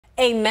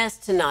A mess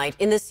tonight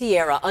in the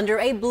Sierra under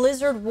a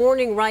blizzard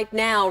warning right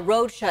now.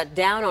 Roads shut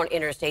down on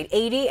Interstate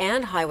 80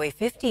 and Highway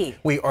 50.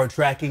 We are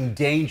tracking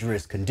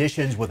dangerous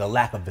conditions with a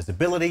lack of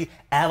visibility,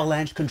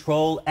 avalanche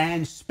control,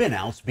 and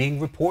spinouts being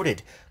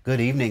reported.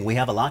 Good evening. We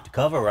have a lot to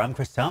cover. I'm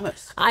Chris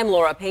Thomas. I'm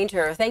Laura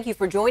Painter. Thank you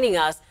for joining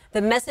us.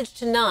 The message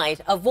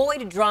tonight: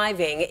 avoid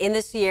driving in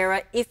the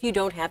Sierra if you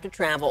don't have to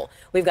travel.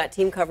 We've got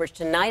team coverage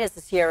tonight as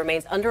the Sierra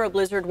remains under a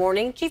blizzard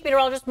warning. Chief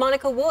Meteorologist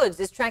Monica Woods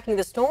is tracking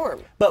the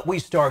storm. But we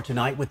start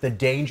tonight with the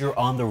danger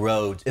on the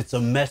roads. It's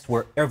a mess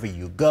wherever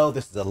you go.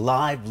 This is a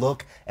live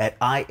look at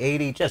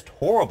I-80. Just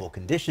horrible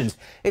conditions.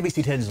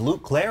 ABC 10's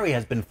Luke Clary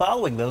has been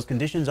following those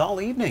conditions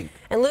all evening.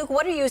 And Luke,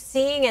 what are you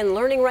seeing and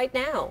learning right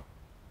now?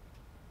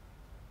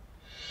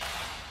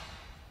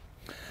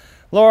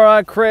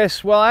 Laura,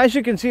 Chris, well, as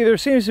you can see, there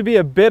seems to be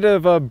a bit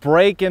of a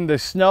break in the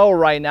snow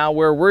right now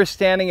where we're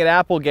standing at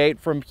Applegate.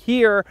 From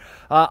here,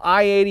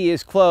 I-80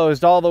 is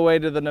closed all the way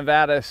to the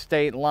Nevada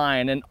state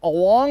line. And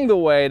along the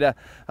way to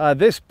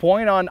this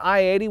point on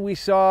I-80, we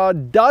saw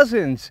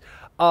dozens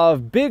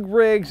of big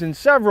rigs and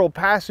several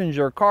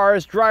passenger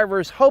cars,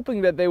 drivers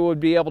hoping that they would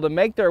be able to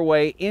make their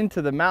way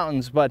into the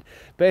mountains. But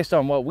based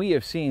on what we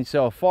have seen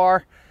so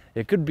far,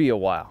 it could be a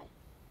while.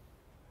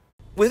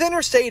 With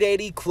Interstate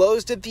 80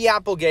 closed at the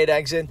Applegate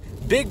exit,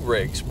 big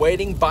rigs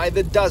waiting by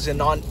the dozen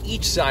on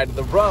each side of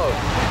the road.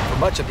 For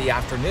much of the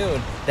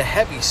afternoon, the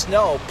heavy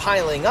snow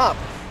piling up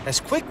as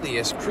quickly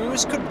as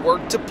crews could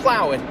work to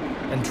plow it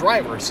and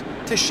drivers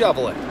to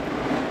shovel it.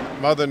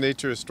 Mother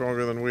Nature is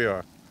stronger than we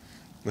are.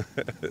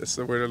 That's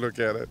the way to look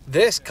at it.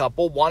 This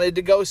couple wanted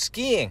to go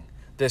skiing.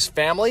 This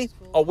family,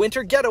 a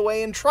winter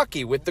getaway in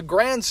Truckee with the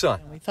grandson.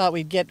 We thought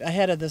we'd get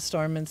ahead of the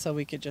storm and so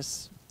we could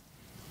just,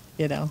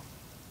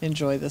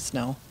 enjoy the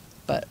snow,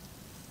 but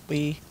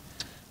we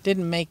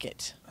didn't make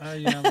it.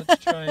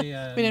 Let's try.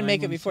 We didn't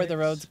make it before the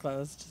roads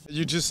closed.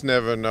 You just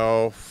never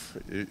know.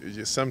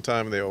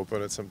 Sometimes they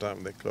open it,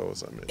 sometimes they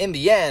close. In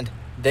the end,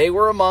 they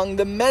were among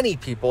the many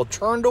people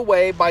turned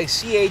away by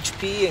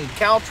CHP and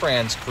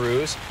Caltrans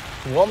crews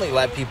who only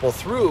let people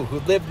through who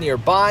lived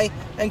nearby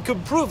and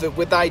could prove it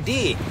with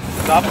ID.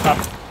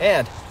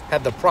 And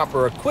had the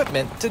proper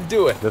equipment to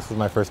do it. This is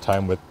my first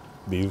time with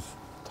these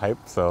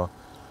types, so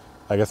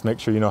I guess make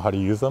sure you know how to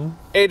use them.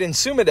 Aiden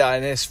Sumida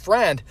and his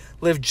friend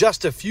live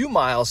just a few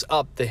miles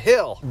up the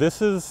hill.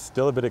 This is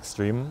still a bit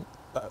extreme.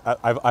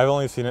 I've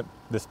only seen it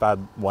this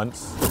bad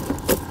once.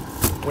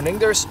 Winning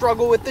their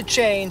struggle with the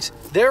chains,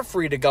 they're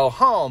free to go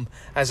home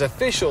as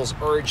officials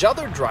urge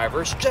other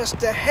drivers just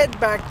to head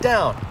back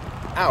down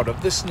out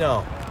of the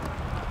snow.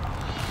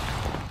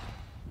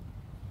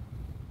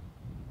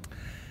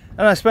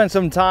 And I spent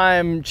some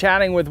time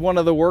chatting with one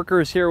of the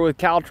workers here with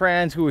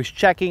Caltrans who was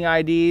checking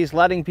IDs,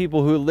 letting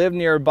people who live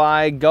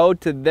nearby go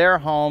to their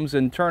homes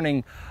and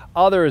turning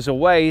others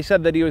away. He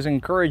said that he was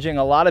encouraging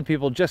a lot of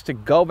people just to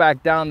go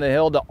back down the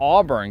hill to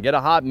Auburn, get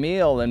a hot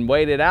meal and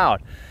wait it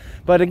out.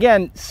 But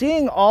again,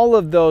 seeing all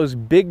of those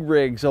big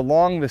rigs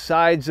along the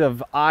sides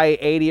of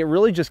I-80, it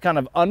really just kind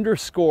of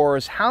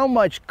underscores how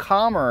much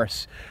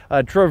commerce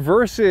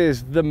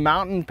traverses the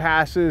mountain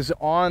passes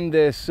on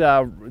this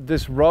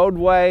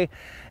roadway,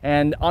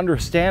 and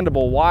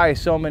understandable why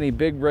so many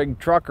big rig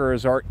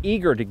truckers are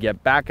eager to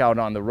get back out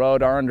on the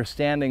road. Our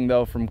understanding,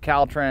 though, from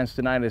Caltrans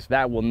tonight is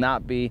that will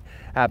not be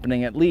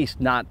happening, at least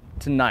not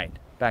tonight.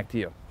 Back to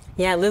you.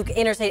 Yeah, Luke,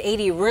 Interstate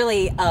 80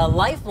 really a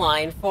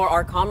lifeline for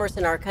our commerce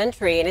in our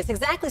country. And it's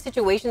exactly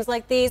situations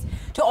like these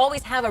to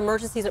always have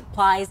emergency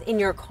supplies in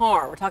your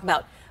car. We're talking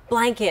about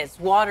blankets,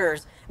 water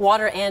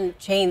and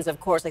chains, of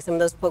course, like some of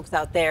those folks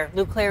out there.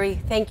 Luke Clary,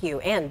 thank you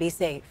and be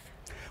safe.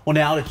 Well,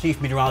 now to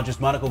Chief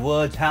Meteorologist Monica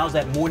Woods. How's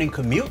that morning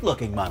commute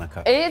looking,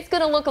 Monica? It's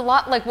going to look a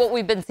lot like what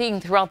we've been seeing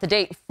throughout the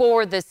day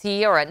for the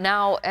Sierra.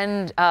 Now,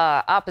 in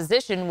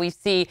opposition, we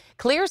see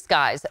clear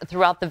skies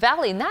throughout the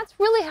valley, and that's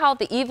really how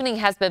the evening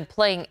has been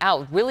playing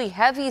out. Really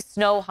heavy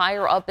snow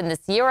higher up in the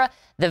Sierra,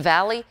 the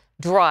valley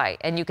dry.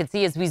 And you can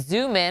see as we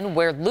zoom in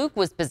where Luke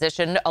was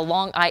positioned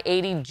along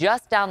I-80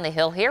 just down the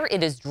hill here,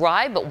 it is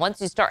dry, but once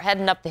you start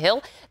heading up the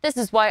hill, this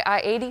is why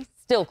I-80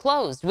 still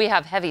closed. We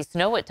have heavy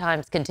snow at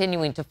times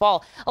continuing to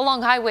fall.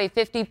 Along Highway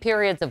 50,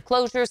 periods of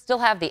closure still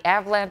have the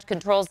avalanche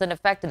controls in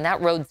effect, and that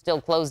road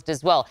still closed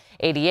as well.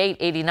 88,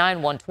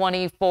 89,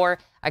 124.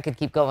 I could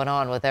keep going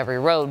on with every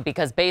road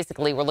because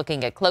basically we're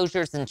looking at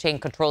closures and chain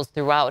controls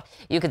throughout.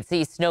 You can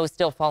see snow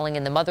still falling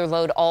in the mother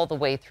lode all the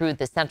way through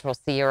the central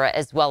Sierra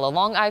as well.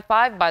 Along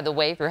I-5, by the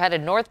way, if you're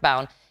headed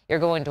northbound, you're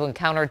going to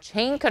encounter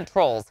chain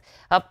controls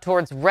up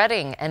towards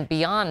Redding and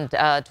beyond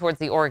towards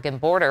the Oregon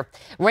border.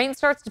 Rain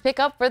starts to pick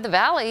up for the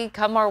valley,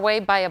 come our way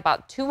by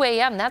about 2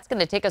 a.m. That's going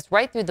to take us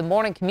right through the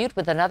morning commute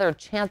with another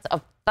chance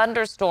of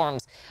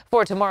thunderstorms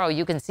for tomorrow.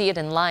 You can see it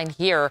in line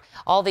here.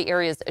 All the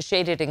areas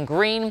shaded in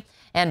green.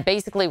 And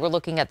basically, we're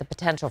looking at the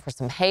potential for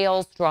some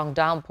hail, strong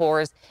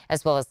downpours,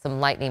 as well as some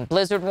lightning.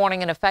 Blizzard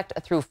warning in effect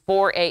through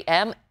 4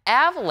 a.m.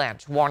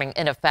 Avalanche warning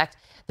in effect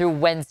through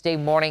Wednesday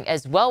morning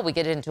as well. We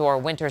get into our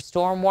winter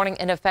storm warning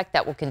in effect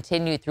that will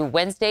continue through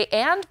Wednesday.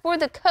 And for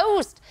the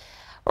coast,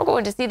 We're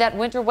going to see that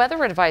winter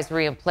weather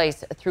advisory in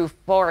place through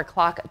 4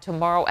 o'clock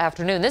tomorrow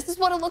afternoon. This is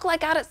what it looked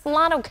like out at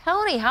Solano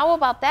County. How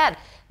about that?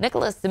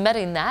 Nicholas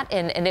submitting that,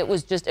 and it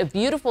was just a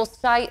beautiful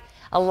sight.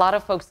 A lot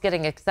of folks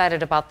getting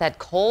excited about that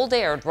cold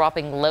air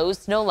dropping low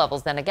snow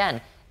levels. And again,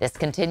 this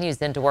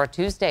continues into our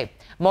Tuesday.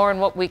 More on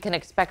what we can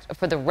expect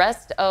for the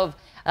rest of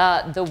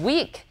the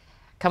week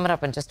coming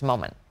up in just a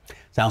moment.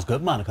 Sounds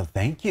good, Monica.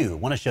 Thank you.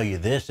 Want to show you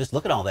this. Just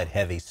look at all that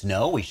heavy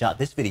snow. We shot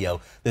this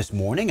video this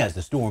morning as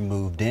the storm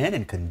moved in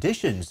and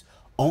conditions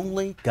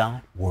only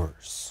got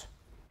worse.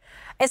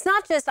 It's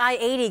not just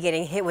I-80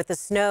 getting hit with the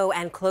snow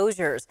and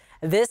closures.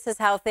 This is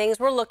how things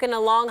were looking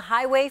along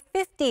Highway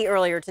 50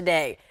 earlier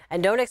today.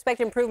 And don't expect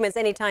improvements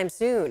anytime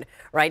soon.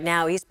 Right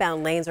now,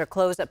 eastbound lanes are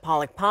closed at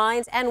Pollock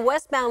Pines and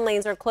westbound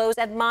lanes are closed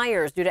at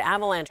Myers due to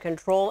avalanche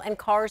control and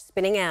cars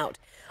spinning out.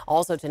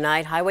 Also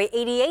tonight, Highway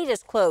 88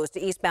 is closed to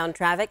eastbound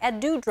traffic at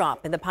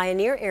Dewdrop in the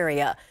Pioneer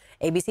area.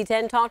 ABC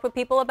 10 talked with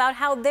people about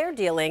how they're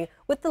dealing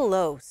with the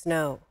low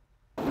snow.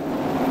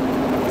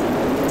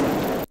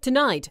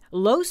 Tonight,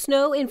 low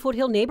snow in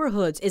Foothill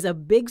neighborhoods is a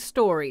big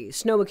story.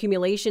 Snow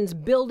accumulations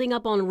building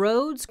up on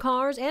roads,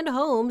 cars, and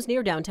homes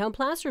near downtown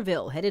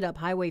Placerville, headed up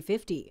Highway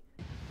 50.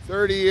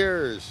 30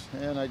 years,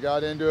 and I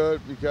got into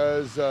it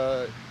because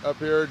up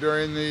here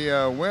during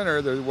the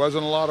winter, there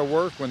wasn't a lot of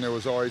work when there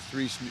was always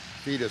 3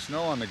 feet of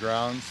snow on the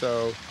ground,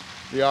 so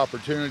the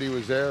opportunity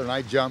was there, and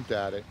I jumped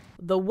at it.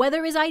 The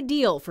weather is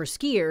ideal for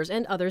skiers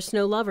and other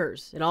snow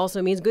lovers. It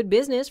also means good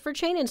business for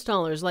chain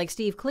installers like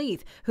Steve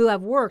Cleeth, who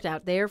have worked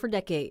out there for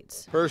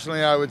decades.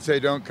 Personally, I would say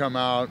don't come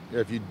out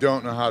if you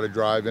don't know how to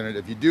drive in it.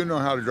 If you do know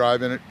how to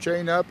drive in it,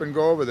 chain up and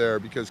go over there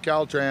because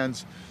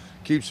Caltrans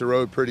keeps the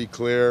road pretty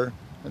clear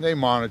and they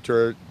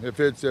monitor it.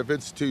 If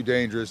it's too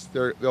dangerous,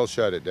 they'll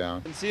shut it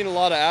down. I've seen a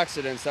lot of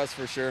accidents, that's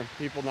for sure.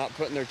 People not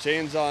putting their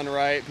chains on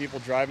right, people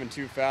driving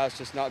too fast,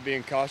 just not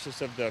being cautious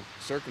of the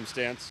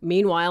circumstance.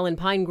 Meanwhile, in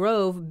Pine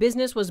Grove,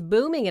 business was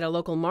booming at a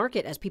local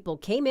market as people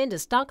came in to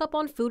stock up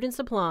on food and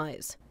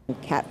supplies.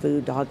 Cat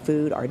food, dog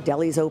food, our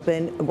deli's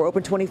open. We're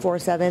open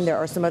 24/7. There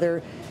are some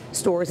other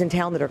stores in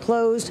town that are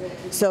closed,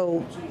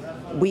 so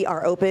we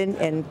are open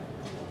and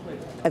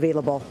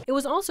available. It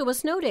was also a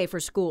snow day for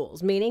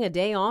schools, meaning a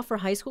day off for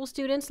high school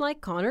students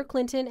like Connor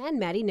Clinton and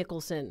Maddie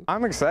Nicholson.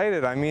 I'm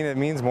excited. I mean, it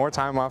means more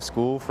time off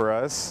school for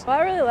us. Well,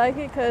 I really like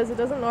it because it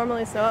doesn't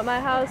normally snow at my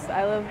house.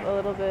 I live a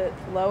little bit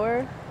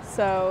lower,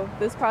 so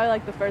this is probably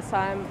like the first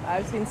time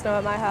I've seen snow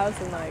at my house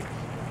in like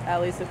at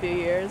least a few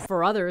years.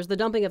 For others, the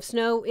dumping of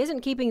snow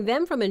isn't keeping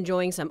them from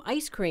enjoying some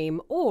ice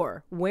cream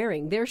or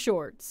wearing their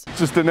shorts. It's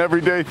just an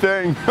everyday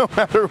thing, no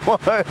matter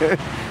what.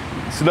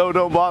 Snow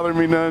don't bother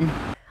me none.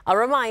 A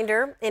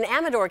reminder, in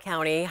Amador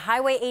County,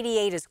 Highway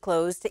 88 is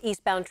closed to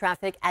eastbound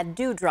traffic at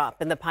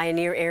Dewdrop in the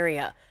Pioneer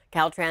area.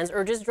 Caltrans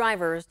urges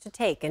drivers to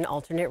take an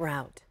alternate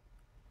route.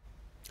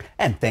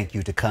 And thank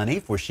you to Connie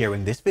for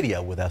sharing this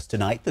video with us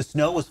tonight. The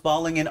snow was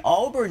falling in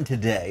Auburn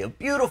today. A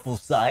beautiful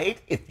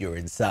sight if you're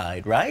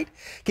inside, right?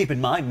 Keep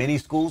in mind, many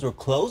schools are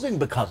closing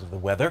because of the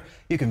weather.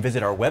 You can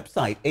visit our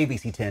website,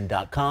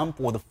 abc10.com,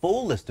 for the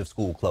full list of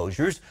school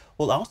closures.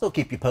 We'll also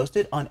keep you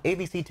posted on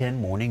ABC 10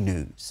 Morning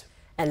News.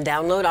 And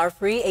download our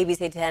free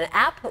ABC 10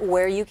 app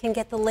where you can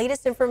get the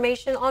latest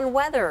information on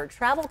weather,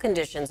 travel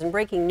conditions, and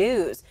breaking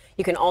news.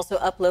 You can also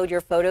upload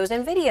your photos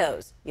and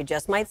videos. You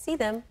just might see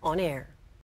them on air.